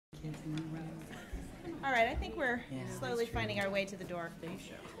All right, I think we're slowly finding our way to the door.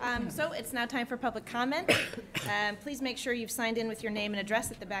 So it's now time for public comment. Please make sure you've signed in with your name and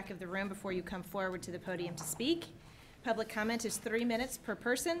address at the back of the room before you come forward to the podium to speak. Public comment is 3 minutes per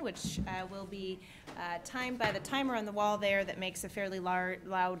person, which will be timed by the timer on the wall there that makes a fairly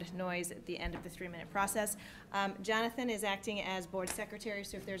loud noise at the end of the 3-minute process. Jonathan is acting as board secretary,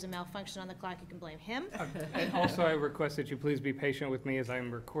 so if there's a malfunction on the clock, you can blame him. And also, I request that you please be patient with me as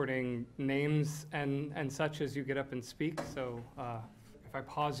I'm recording names and such as you get up and speak. So if I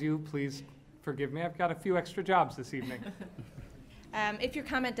pause you, please forgive me. I've got a few extra jobs this evening. If your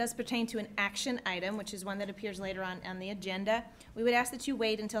comment does pertain to an action item, which is one that appears later on the agenda, we would ask that you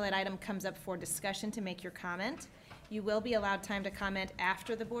wait until that item comes up for discussion to make your comment. You will be allowed time to comment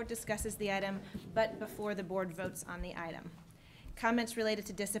after the board discusses the item, but before the board votes on the item. Comments related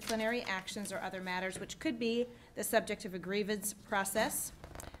to disciplinary actions or other matters which could be the subject of a grievance process,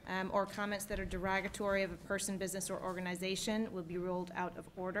 or comments that are derogatory of a person, business, or organization will be ruled out of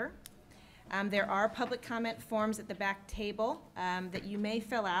order. There are public comment forms at the back table that you may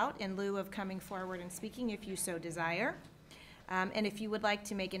fill out in lieu of coming forward and speaking if you so desire. And if you would like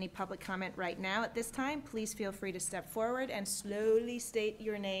to make any public comment right now at this time, please feel free to step forward and slowly state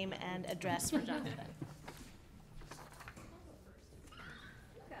your name and address for Jonathan.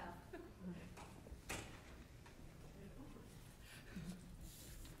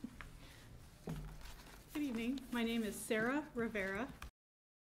 Good evening. My name is Sarah Rivera.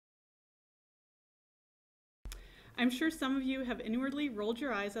 I'm sure some of you have inwardly rolled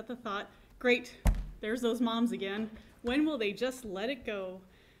your eyes at the thought, great, there's those moms again. When will they just let it go?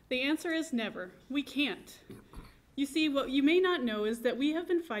 The answer is never. We can't. You see, what you may not know is that we have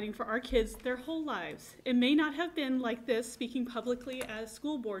been fighting for our kids their whole lives. It may not have been like this, speaking publicly at a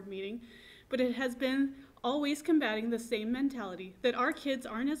school board meeting, but it has been always combating the same mentality, that our kids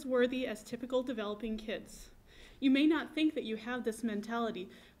aren't as worthy as typical developing kids. You may not think that you have this mentality,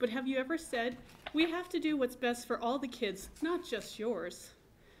 but have you ever said, we have to do what's best for all the kids, not just yours?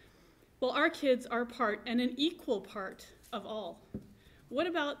 Well, our kids are part, and an equal part, of all. What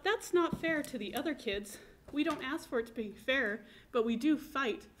about, that's not fair to the other kids? We don't ask for it to be fair, but we do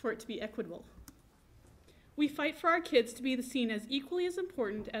fight for it to be equitable. We fight for our kids to be seen as equally as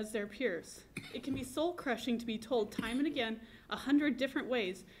important as their peers. It can be soul-crushing to be told time and again, 100 different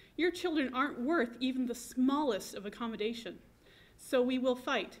ways, your children aren't worth even the smallest of accommodation. So we will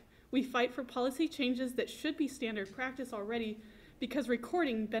fight. We fight for policy changes that should be standard practice already because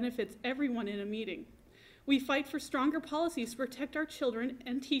recording benefits everyone in a meeting. We fight for stronger policies to protect our children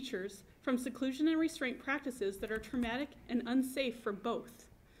and teachers from seclusion and restraint practices that are traumatic and unsafe for both.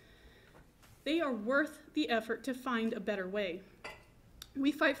 They are worth the effort to find a better way.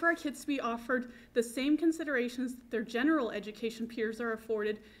 We fight for our kids to be offered the same considerations that their general education peers are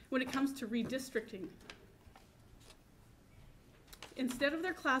afforded when it comes to redistricting. Instead of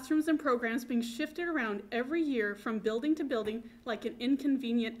their classrooms and programs being shifted around every year from building to building like an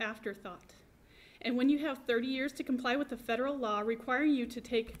inconvenient afterthought. And when you have 30 years to comply with the federal law requiring you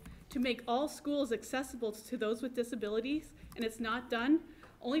to make all schools accessible to those with disabilities, and it's not done,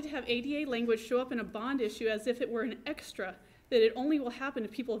 only to have ADA language show up in a bond issue as if it were an extra, that it only will happen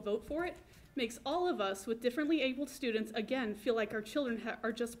if people vote for it, makes all of us with differently abled students, again, feel like our children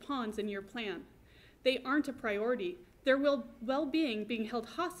are just pawns in your plan. They aren't a priority. Their well-being being held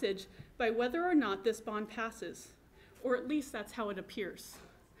hostage by whether or not this bond passes, or at least that's how it appears.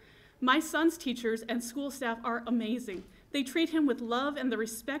 My son's teachers and school staff are amazing. They treat him with love and the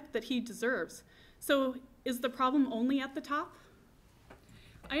respect that he deserves. So is the problem only at the top?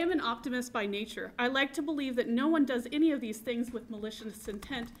 I am an optimist by nature. I like to believe that no one does any of these things with malicious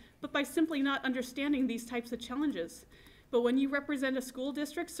intent, but by simply not understanding these types of challenges. But when you represent a school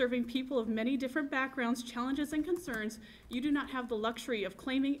district serving people of many different backgrounds, challenges, and concerns, you do not have the luxury of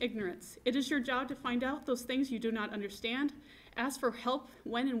claiming ignorance. It is your job to find out those things you do not understand, ask for help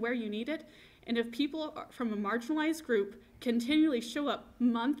when and where you need it, and if people from a marginalized group continually show up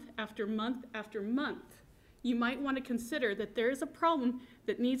month after month after month, you might want to consider that there is a problem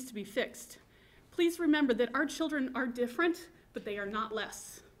that needs to be fixed. Please remember that our children are different, but they are not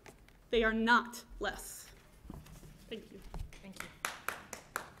less. They are not less. Thank you. Thank you.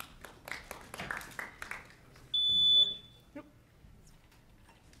 Yep.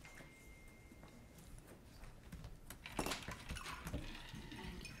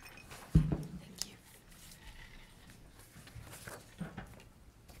 Thank you.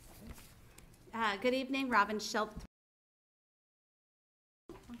 Good evening, Robin Schultz.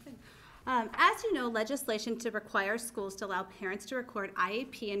 As you know, legislation to require schools to allow parents to record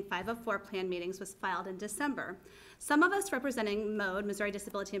IEP and 504 plan meetings was filed in December. Some of us representing MODE, Missouri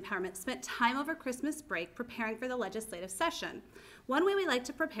Disability Empowerment, spent time over Christmas break preparing for the legislative session. One way we like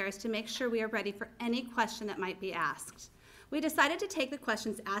to prepare is to make sure we are ready for any question that might be asked. We decided to take the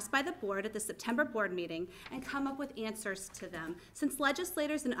questions asked by the board at the September board meeting and come up with answers to them, since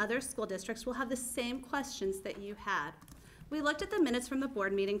legislators in other school districts will have the same questions that you had. We looked at the minutes from the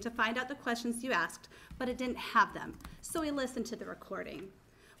board meeting to find out the questions you asked, but it didn't have them, so we listened to the recording.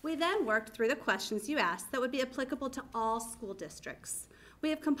 We then worked through the questions you asked that would be applicable to all school districts. We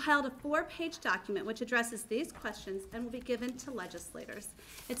have compiled a 4-page document which addresses these questions and will be given to legislators.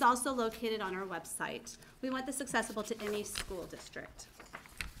 It's also located on our website. We want this accessible to any school district.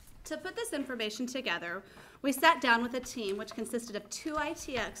 To put this information together, we sat down with a team which consisted of 2 IT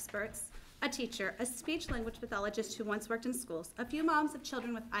experts, a teacher, a speech language pathologist who once worked in schools, a few moms of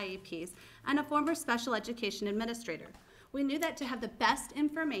children with IEPs, and a former special education administrator. We knew that to have the best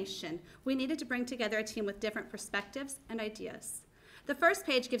information, we needed to bring together a team with different perspectives and ideas. The first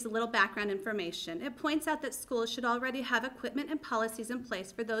page gives a little background information. It points out that schools should already have equipment and policies in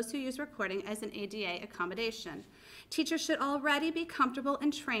place for those who use recording as an ADA accommodation. Teachers should already be comfortable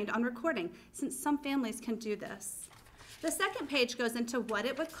and trained on recording, since some families can do this. The second page goes into what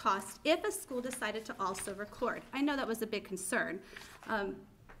it would cost if a school decided to also record. I know that was a big concern.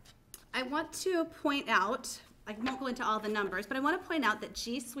 I want to point out, I won't go into all the numbers, but I want to point out that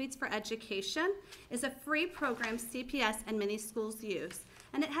G Suites for Education is a free program CPS and many schools use,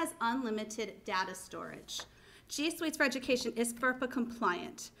 and it has unlimited data storage. G Suites for Education is FERPA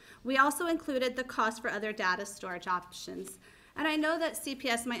compliant. We also included the cost for other data storage options. And I know that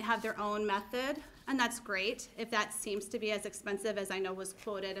CPS might have their own method, and that's great. If that seems to be as expensive as I know was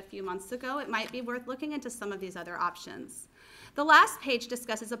quoted a few months ago, it might be worth looking into some of these other options. The last page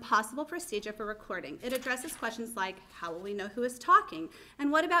discusses a possible procedure for recording. It addresses questions like, how will we know who is talking?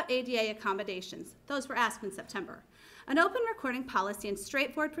 And what about ADA accommodations? Those were asked in September. An open recording policy and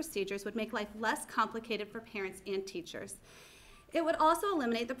straightforward procedures would make life less complicated for parents and teachers. It would also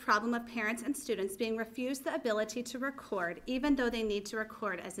eliminate the problem of parents and students being refused the ability to record, even though they need to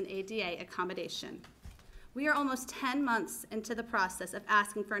record as an ADA accommodation. We are almost 10 months into the process of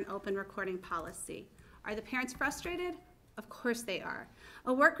asking for an open recording policy. Are the parents frustrated? Of course they are.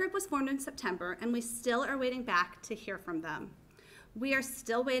 A work group was formed in September, and we still are waiting back to hear from them. We are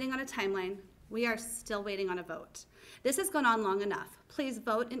still waiting on a timeline. We are still waiting on a vote. This has gone on long enough. Please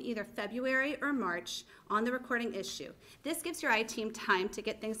vote in either February or March on the recording issue. This gives your I-team time to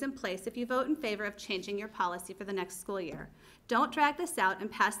get things in place if you vote in favor of changing your policy for the next school year. Don't drag this out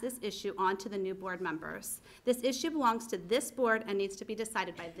and pass this issue on to the new board members. This issue belongs to this board and needs to be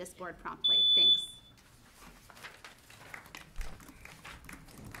decided by this board promptly. Thanks.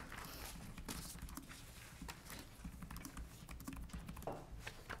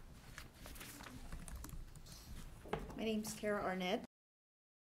 My name's Kara Arnett.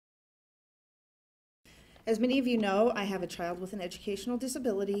 As many of you know, I have a child with an educational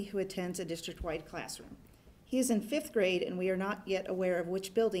disability who attends a district-wide classroom. He is in 5th grade, and we are not yet aware of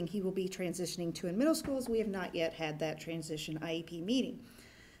which building he will be transitioning to in middle school, as we have not yet had that transition IEP meeting.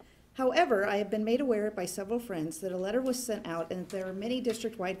 However, I have been made aware by several friends that a letter was sent out and that there are many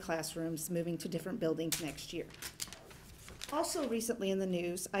district-wide classrooms moving to different buildings next year. Also recently in the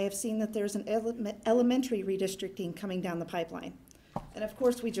news, I have seen that there's an elementary redistricting coming down the pipeline. And of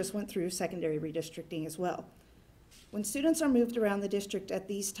course, we just went through secondary redistricting as well. When students are moved around the district at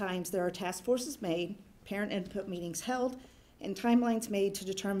these times, there are task forces made, parent input meetings held, and timelines made to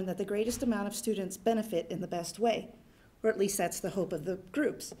determine that the greatest amount of students benefit in the best way, or at least that's the hope of the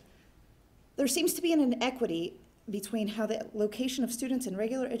groups. There seems to be an inequity between how the location of students in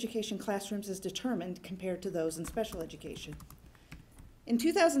regular education classrooms is determined compared to those in special education. In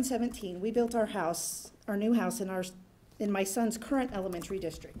 2017, we built our new house in my son's current elementary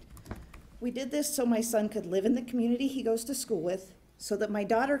district. We did this so my son could live in the community he goes to school with, so that my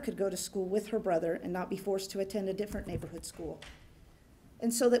daughter could go to school with her brother and not be forced to attend a different neighborhood school,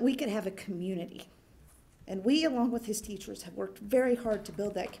 and so that we could have a community. And we, along with his teachers, have worked very hard to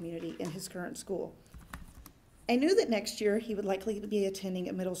build that community in his current school. I knew that next year he would likely be attending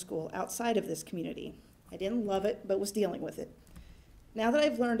a middle school outside of this community. I didn't love it, but was dealing with it. Now that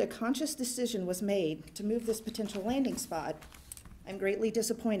I've learned a conscious decision was made to move this potential landing spot, I'm greatly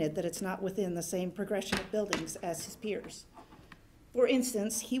disappointed that it's not within the same progression of buildings as his peers. For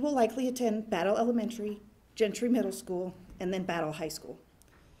instance, he will likely attend Battle Elementary, Gentry Middle School, and then Battle High School.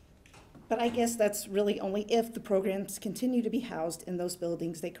 But I guess that's really only if the programs continue to be housed in those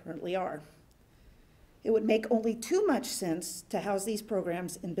buildings they currently are. It would make only too much sense to house these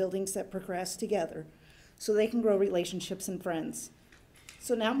programs in buildings that progress together so they can grow relationships and friends.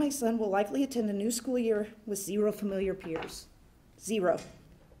 So now my son will likely attend a new school year with 0 familiar peers. 0.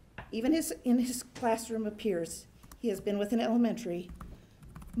 Even in his classroom of peers he has been with in elementary,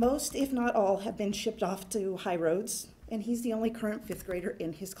 most, if not all, have been shipped off to high roads, and he's the only current 5th grader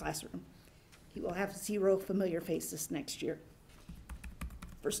in his classroom. He will have 0 familiar faces next year.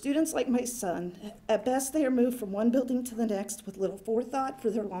 For students like my son, at best they are moved from one building to the next with little forethought for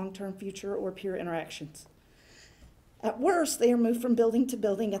their long-term future or peer interactions. At worst, they are moved from building to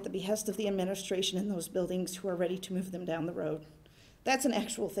building at the behest of the administration in those buildings who are ready to move them down the road. That's an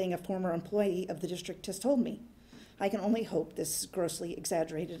actual thing a former employee of the district has told me. I can only hope this is grossly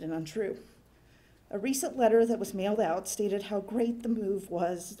exaggerated and untrue. A recent letter that was mailed out stated how great the move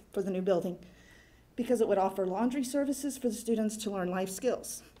was for the new building because it would offer laundry services for the students to learn life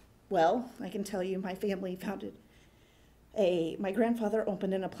skills. Well, I can tell you my family my grandfather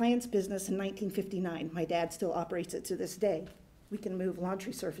opened an appliance business in 1959. My dad still operates it to this day. We can move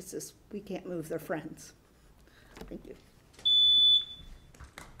laundry services. We can't move their friends. Thank you.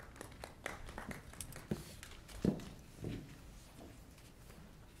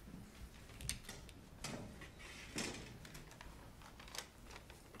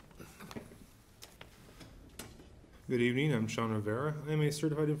 Good evening, I'm Sean Rivera. I'm a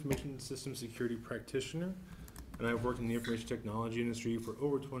certified information system security practitioner, and I've worked in the information technology industry for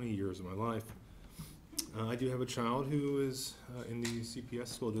over 20 years of my life. I do have a child who is in the CPS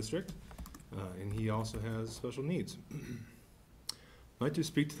school district, and he also has special needs. I'd like to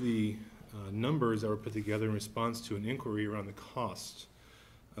speak to the numbers that were put together in response to an inquiry around the costs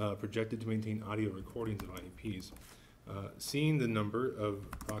projected to maintain audio recordings of IEPs. Seeing the number of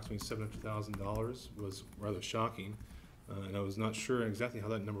approximately $700,000 was rather shocking, and I was not sure exactly how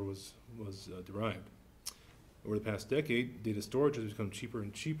that number was derived. Over the past decade, data storage has become cheaper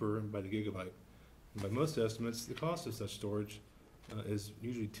and cheaper by the gigabyte. And by most estimates, the cost of such storage is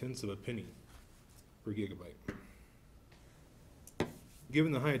usually tenths of a penny per gigabyte.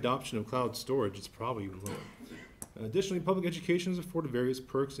 Given the high adoption of cloud storage, it's probably even lower. Additionally, public education is afforded various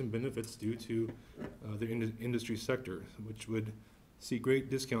perks and benefits due to the industry sector, which would see great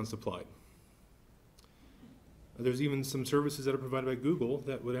discounts applied. There's even some services that are provided by Google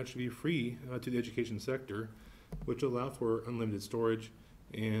that would actually be free to the education sector, which allow for unlimited storage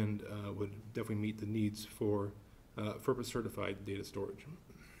and would definitely meet the needs for FERPA-certified data storage.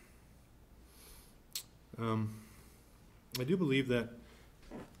 I do believe that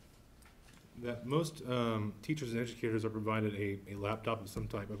most teachers and educators are provided a laptop of some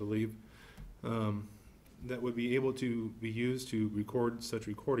type, I believe, that would be able to be used to record such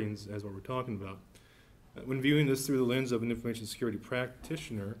recordings as what we're talking about. When viewing this through the lens of an information security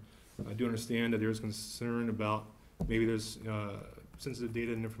practitioner, I do understand that there's concern about maybe there's sensitive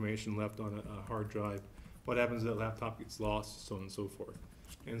data and information left on a hard drive. What happens if that laptop gets lost, so on and so forth.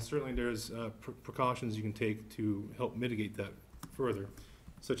 And certainly there's precautions you can take to help mitigate that further,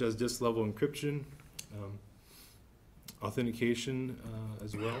 such as disk level encryption, authentication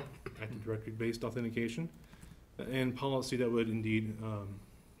as well, Active Directory based authentication, and policy that would indeed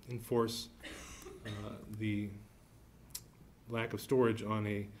enforce the lack of storage on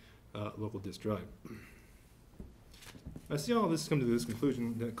a local disk drive. I see all of this come to this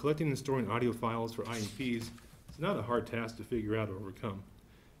conclusion that collecting and storing audio files for IEPs is not a hard task to figure out or overcome.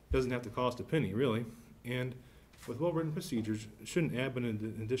 It doesn't have to cost a penny, really, and with well-written procedures, it shouldn't add but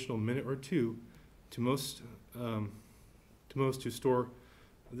an additional minute or two to most to store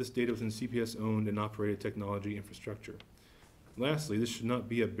this data within CPS-owned and operated technology infrastructure. Lastly, this should not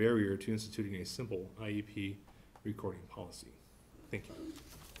be a barrier to instituting a simple IEP recording policy. Thank you.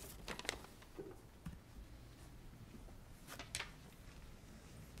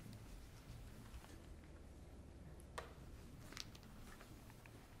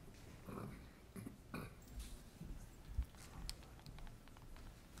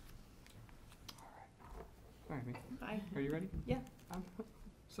 All right, Hi, are you ready? Yeah.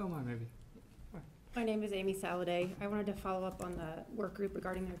 So am I, maybe. my name is Amy Saladay. I wanted to follow up on the work group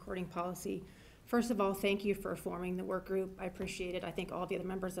regarding the recording policy. First of all, thank you for forming the work group. I appreciate it. I think all the other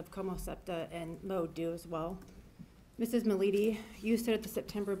members of Como SEPTA and MODE do as well. Mrs. Malidi, you said at the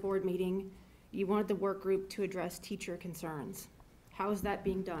September board meeting you wanted the work group to address teacher concerns. How is that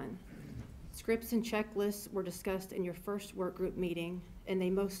being done? Scripts and checklists were discussed in your first work group meeting, and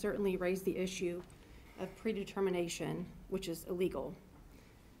they most certainly raised the issue of predetermination, which is illegal.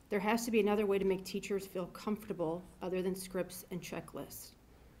 There has to be another way to make teachers feel comfortable other than scripts and checklists.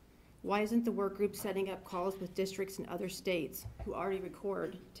 Why isn't the work group setting up calls with districts in other states who already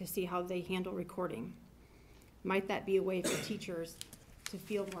record to see how they handle recording? Might that be a way for teachers to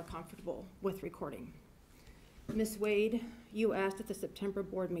feel more comfortable with recording? Ms. Wade, you asked at the September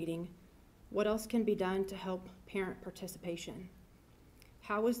board meeting, what else can be done to help parent participation?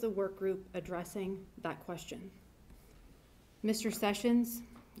 How is the work group addressing that question? Mr. Sessions,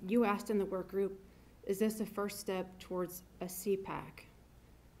 you asked in the work group, is this a first step towards a CPAC?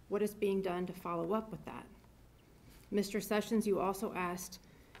 What is being done to follow up with that? Mr. Sessions, you also asked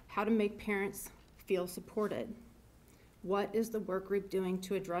how to make parents feel supported. What is the work group doing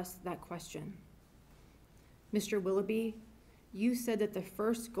to address that question? Mr. Willoughby, you said that the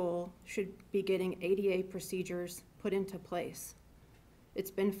first goal should be getting ADA procedures put into place.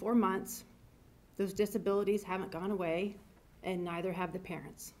 It's been 4 months. Those disabilities haven't gone away, and neither have the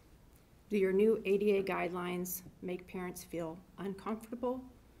parents. Do your new ADA guidelines make parents feel uncomfortable,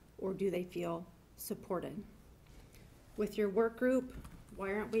 or do they feel supported? With your work group,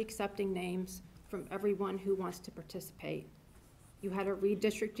 why aren't we accepting names from everyone who wants to participate? You had a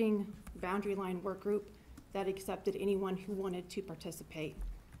redistricting boundary line work group that accepted anyone who wanted to participate.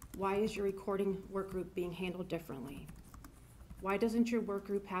 Why is your recording work group being handled differently? Why doesn't your work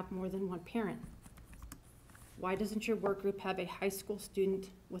group have more than one parent? Why doesn't your work group have a high school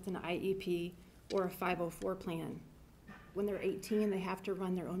student with an IEP or a 504 plan? When they're 18, they have to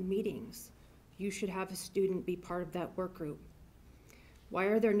run their own meetings. You should have a student be part of that work group. Why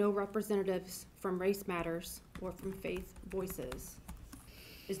are there no representatives from Race Matters or from Faith Voices?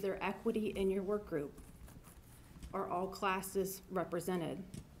 Is there equity in your work group? Are all classes represented?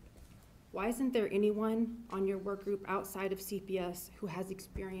 Why isn't there anyone on your work group outside of CPS who has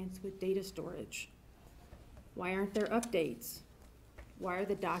experience with data storage? Why aren't there updates? Why are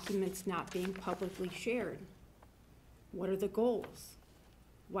the documents not being publicly shared? What are the goals?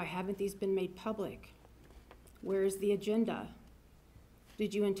 Why haven't these been made public? Where is the agenda?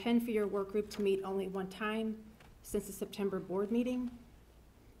 Did you intend for your work group to meet only one time since the September board meeting?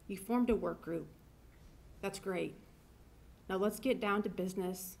 You formed a work group. That's great. Now let's get down to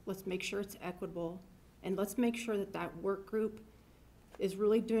business. Let's make sure it's equitable, and let's make sure that that work group is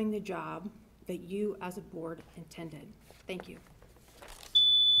really doing the job that you as a board intended. Thank you.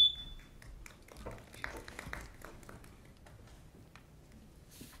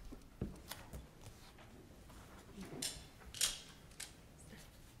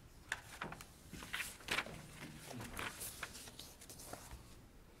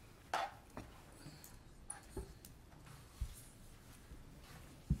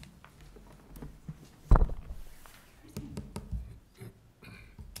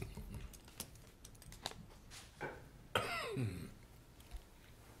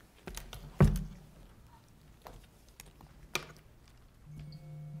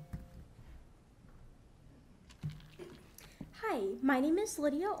 Hi, my name is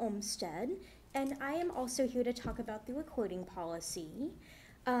Lydia Olmstead, and I am also here to talk about the recording policy.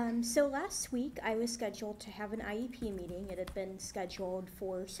 So last week I was scheduled to have an IEP meeting. It had been scheduled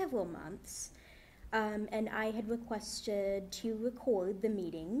for several months, and I had requested to record the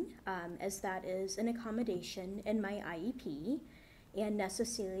meeting as that is an accommodation in my IEP and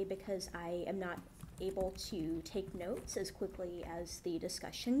necessary because I am not able to take notes as quickly as the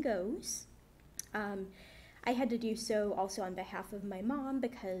discussion goes. I had to do so also on behalf of my mom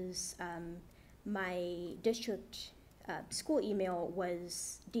because my district school email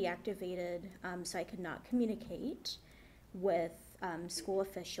was deactivated, so I could not communicate with school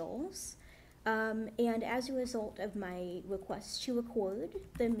officials. And as a result of my request to record,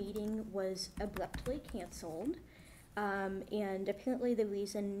 the meeting was abruptly canceled. And apparently the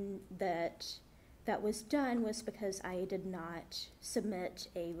reason that was done was because I did not submit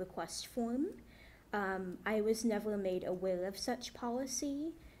a request form. I was never made aware of such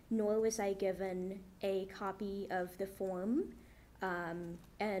policy, nor was I given a copy of the form,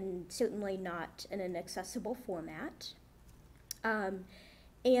 and certainly not in an accessible format.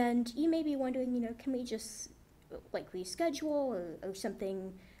 And you may be wondering, can we just like reschedule or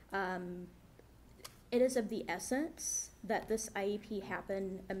something? It is of the essence that this IEP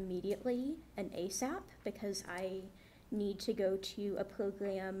happen immediately and ASAP because I need to go to a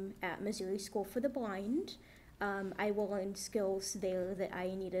program at Missouri School for the Blind. I will learn skills there that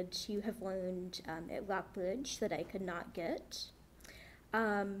I needed to have learned at Rockbridge that I could not get.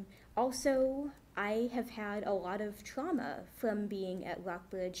 Also, I have had a lot of trauma from being at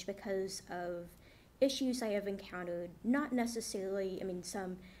Rockbridge because of issues I have encountered, not necessarily,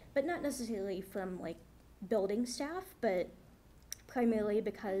 some, but not necessarily from like building staff, but primarily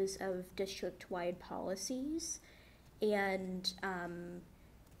because of district-wide policies. And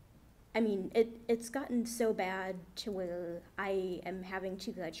it's gotten so bad to where I am having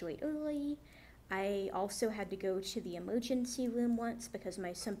to graduate early. I also had to go to the emergency room once because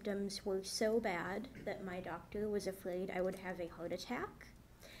my symptoms were so bad that my doctor was afraid I would have a heart attack.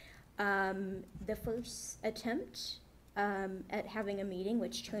 The first attempt at having a meeting,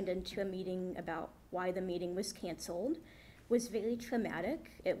 which turned into a meeting about why the meeting was canceled, was very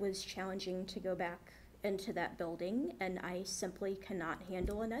traumatic. It was challenging to go back into that building, and I simply cannot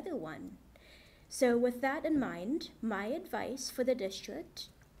handle another one. So with that in mind, my advice for the district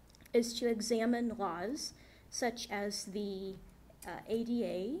is to examine laws such as the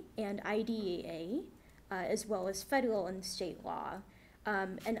ADA and IDEA, as well as federal and state law.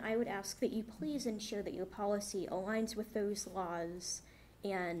 And I would ask that you please ensure that your policy aligns with those laws,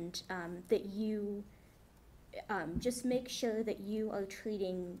 and that you just make sure that you are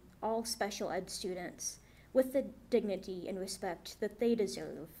treating all special ed students with the dignity and respect that they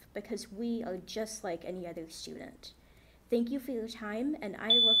deserve, because we are just like any other student. Thank you for your time, and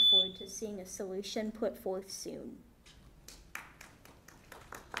I look forward to seeing a solution put forth soon.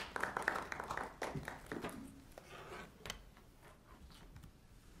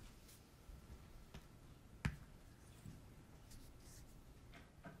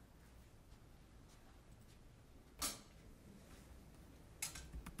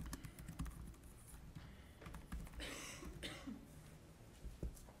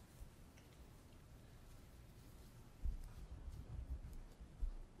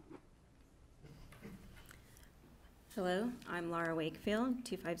 Hello, I'm Laura Wakefield,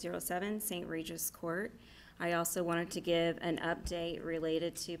 2507 St. Regis Court. I also wanted to give an update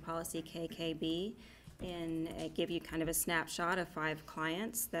related to policy KKB and give you kind of a snapshot of 5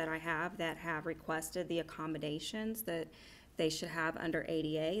 clients that I have that have requested the accommodations that they should have under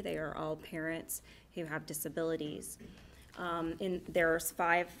ADA. They are all parents who have disabilities. There's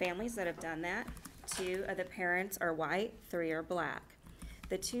 5 families that have done that. 2 of the parents are white, 3 are black.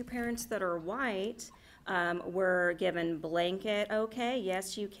 The 2 parents that are white were given blanket, okay,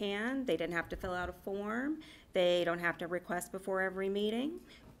 yes, you can. They didn't have to fill out a form. They don't have to request before every meeting.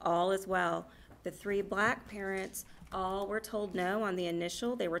 All is well. The 3 black parents all were told no on the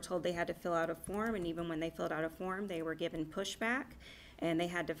initial. They were told they had to fill out a form, and even when they filled out a form, they were given pushback, and they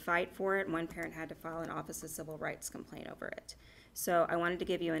had to fight for it. One parent had to file an Office of Civil Rights complaint over it. So I wanted to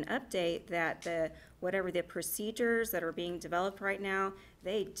give you an update that whatever the procedures that are being developed right now,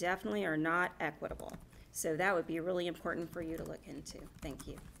 they definitely are not equitable. So that would be really important for you to look into. Thank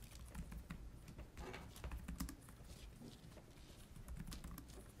you.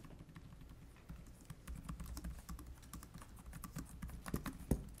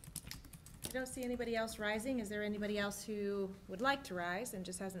 I don't see anybody else rising. Is there anybody else who would like to rise and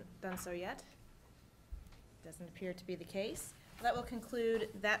just hasn't done so yet? Doesn't appear to be the case. That will conclude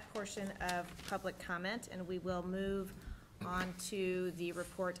that portion of public comment, and we will move on to the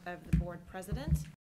report of the board president.